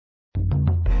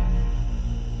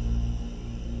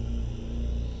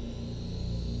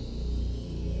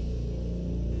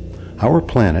Our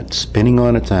planet spinning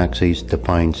on its axis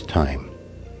defines time.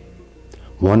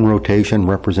 One rotation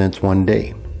represents one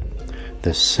day.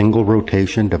 This single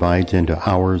rotation divides into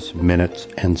hours, minutes,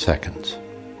 and seconds.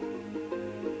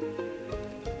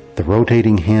 The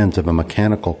rotating hands of a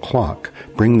mechanical clock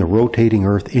bring the rotating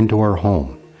Earth into our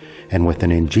home, and with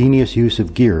an ingenious use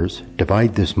of gears,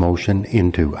 divide this motion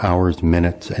into hours,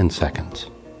 minutes, and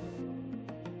seconds.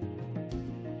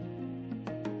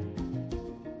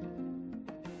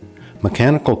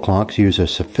 Mechanical clocks use a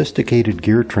sophisticated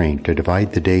gear train to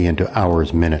divide the day into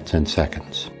hours, minutes, and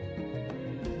seconds.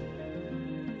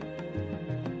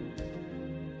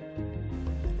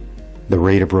 The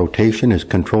rate of rotation is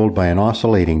controlled by an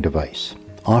oscillating device,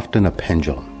 often a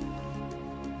pendulum.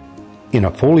 In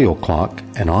a folio clock,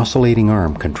 an oscillating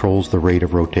arm controls the rate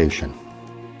of rotation.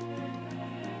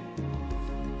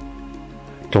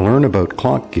 To learn about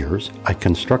clock gears, I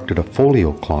constructed a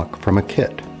folio clock from a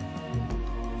kit.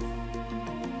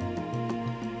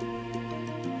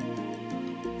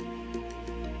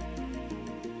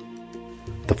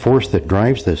 The force that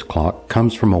drives this clock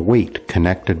comes from a weight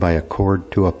connected by a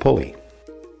cord to a pulley.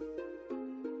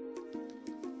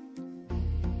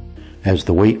 As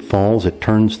the weight falls, it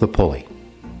turns the pulley.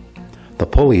 The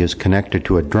pulley is connected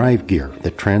to a drive gear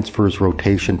that transfers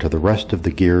rotation to the rest of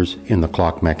the gears in the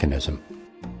clock mechanism.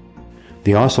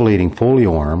 The oscillating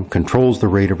folio arm controls the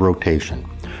rate of rotation,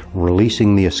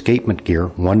 releasing the escapement gear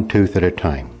one tooth at a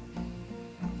time.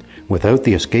 Without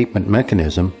the escapement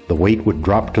mechanism, the weight would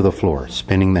drop to the floor,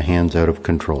 spinning the hands out of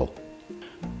control.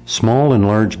 Small and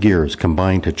large gears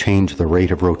combine to change the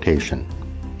rate of rotation.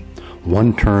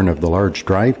 One turn of the large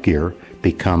drive gear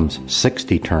becomes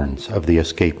 60 turns of the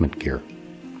escapement gear.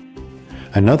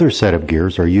 Another set of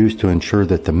gears are used to ensure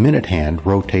that the minute hand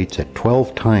rotates at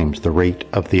 12 times the rate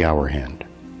of the hour hand.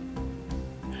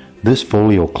 This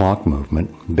folio clock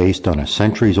movement, based on a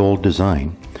centuries-old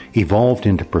design, evolved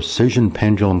into precision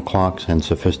pendulum clocks and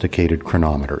sophisticated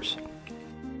chronometers.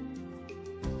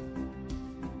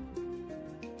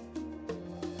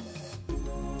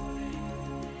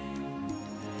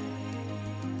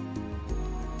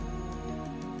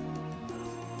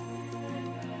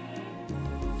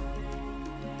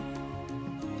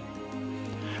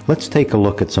 Let's take a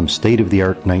look at some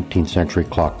state-of-the-art 19th century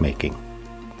clockmaking.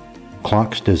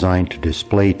 Clocks designed to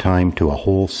display time to a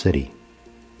whole city.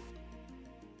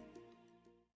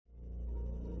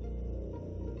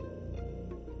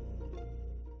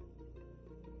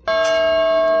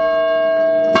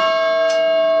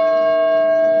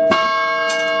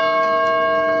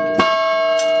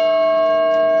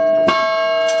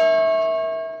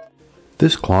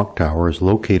 This clock tower is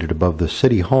located above the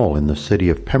City Hall in the city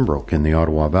of Pembroke in the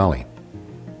Ottawa Valley.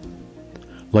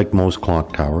 Like most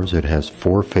clock towers, it has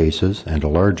 4 faces and a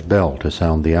large bell to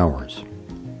sound the hours.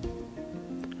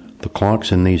 The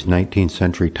clocks in these 19th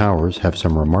century towers have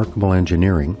some remarkable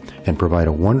engineering and provide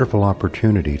a wonderful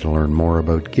opportunity to learn more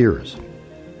about gears.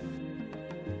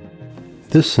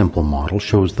 This simple model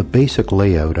shows the basic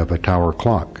layout of a tower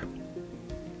clock.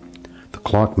 The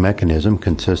clock mechanism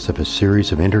consists of a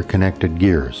series of interconnected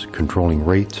gears controlling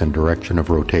rates and direction of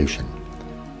rotation.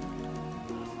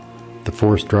 The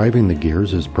force driving the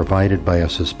gears is provided by a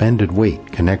suspended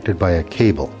weight connected by a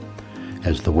cable.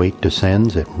 As the weight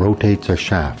descends, it rotates a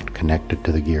shaft connected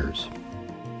to the gears.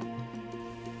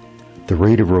 The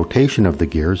rate of rotation of the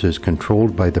gears is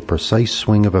controlled by the precise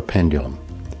swing of a pendulum.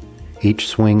 Each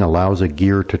swing allows a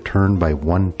gear to turn by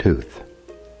 1 tooth.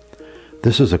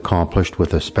 This is accomplished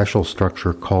with a special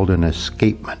structure called an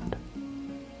escapement.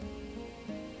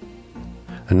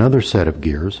 Another set of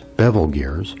gears, bevel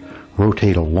gears,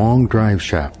 rotate a long drive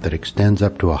shaft that extends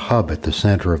up to a hub at the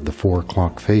center of the 4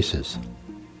 clock faces.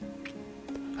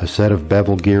 A set of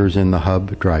bevel gears in the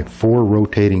hub drive 4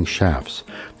 rotating shafts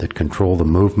that control the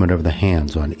movement of the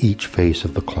hands on each face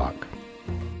of the clock.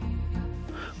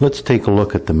 Let's take a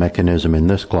look at the mechanism in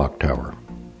this clock tower.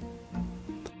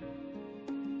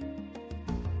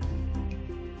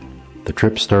 The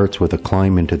trip starts with a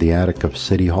climb into the attic of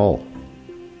City Hall.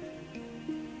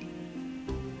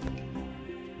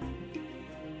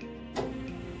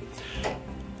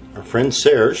 Our friend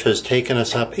Serge has taken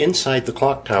us up inside the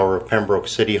clock tower of Pembroke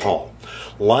City Hall.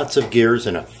 Lots of gears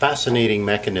and a fascinating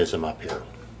mechanism up here.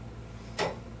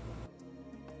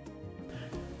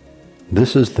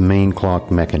 This is the main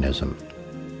clock mechanism.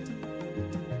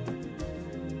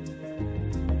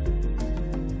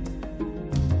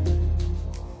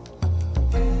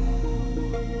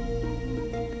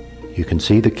 You can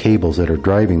see the cables that are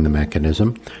driving the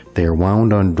mechanism. They are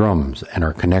wound on drums and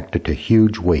are connected to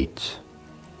huge weights.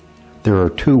 There are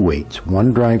 2 weights.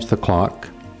 One drives the clock,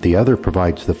 the other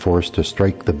provides the force to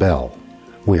strike the bell,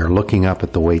 We are looking up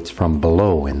at the weights from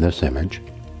below in this image.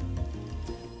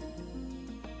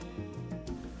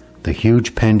 The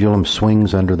huge pendulum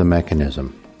swings under the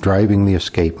mechanism, driving the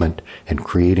escapement and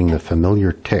creating the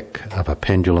familiar tick of a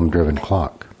pendulum-driven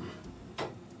clock.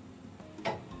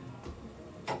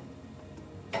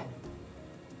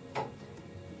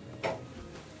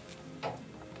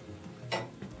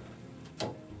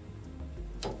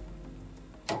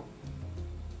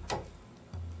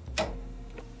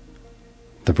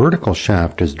 The vertical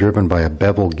shaft is driven by a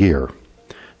bevel gear.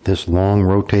 This long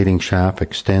rotating shaft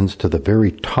extends to the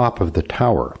very top of the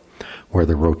tower, where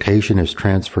the rotation is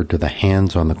transferred to the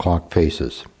hands on the clock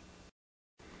faces.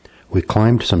 We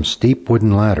climbed some steep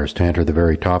wooden ladders to enter the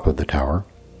very top of the tower.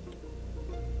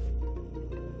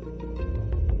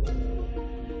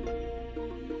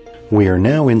 We are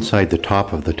now inside the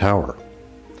top of the tower.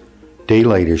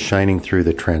 Daylight is shining through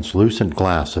the translucent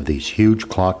glass of these huge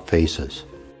clock faces.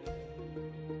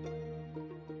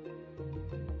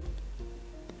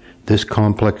 This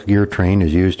complex gear train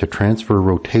is used to transfer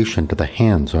rotation to the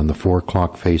hands on the 4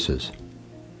 clock faces.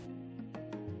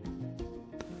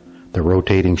 The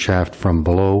rotating shaft from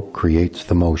below creates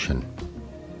the motion.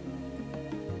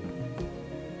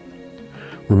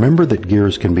 Remember that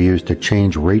gears can be used to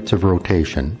change rates of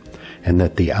rotation, and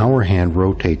that the hour hand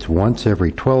rotates once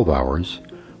every 12 hours,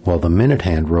 while the minute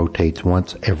hand rotates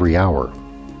once every hour.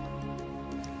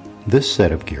 This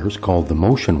set of gears, called the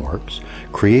motion works,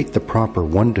 create the proper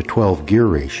 1:12 gear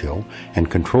ratio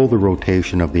and control the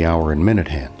rotation of the hour and minute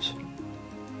hands.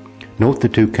 Note the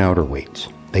 2 counterweights.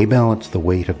 They balance the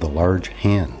weight of the large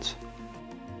hands.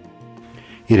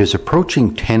 It is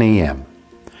approaching 10 a.m.,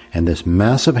 and this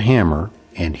massive hammer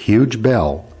and huge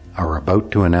bell are about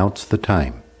to announce the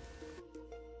time.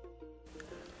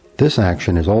 This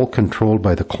action is all controlled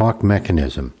by the clock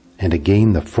mechanism, and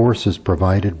again the force is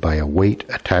provided by a weight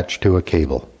attached to a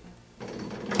cable.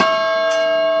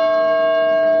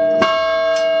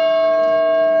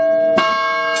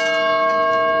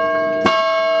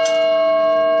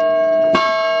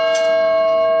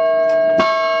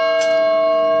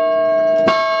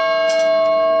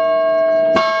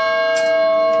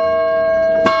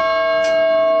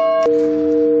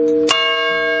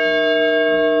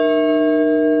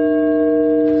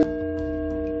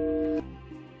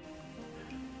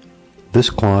 This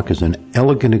clock is an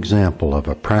elegant example of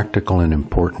a practical and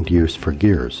important use for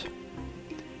gears.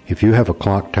 If you have a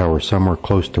clock tower somewhere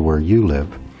close to where you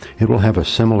live, it will have a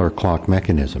similar clock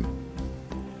mechanism.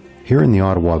 Here in the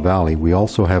Ottawa Valley, we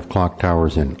also have clock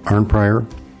towers in Arnprior,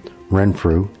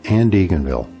 Renfrew, and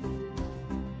Eganville.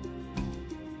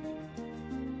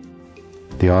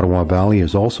 The Ottawa Valley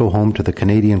is also home to the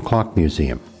Canadian Clock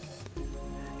Museum.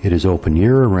 It is open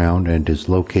year-round and is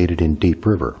located in Deep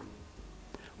River.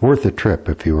 Worth a trip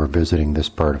if you are visiting this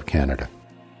part of Canada.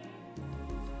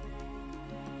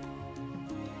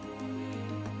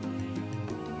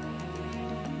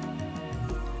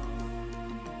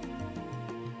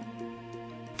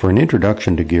 For an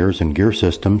introduction to gears and gear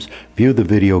systems, view the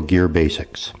video Gear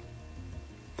Basics.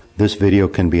 This video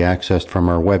can be accessed from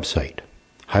our website,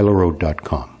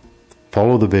 hylaroad.com.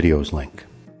 Follow the videos link.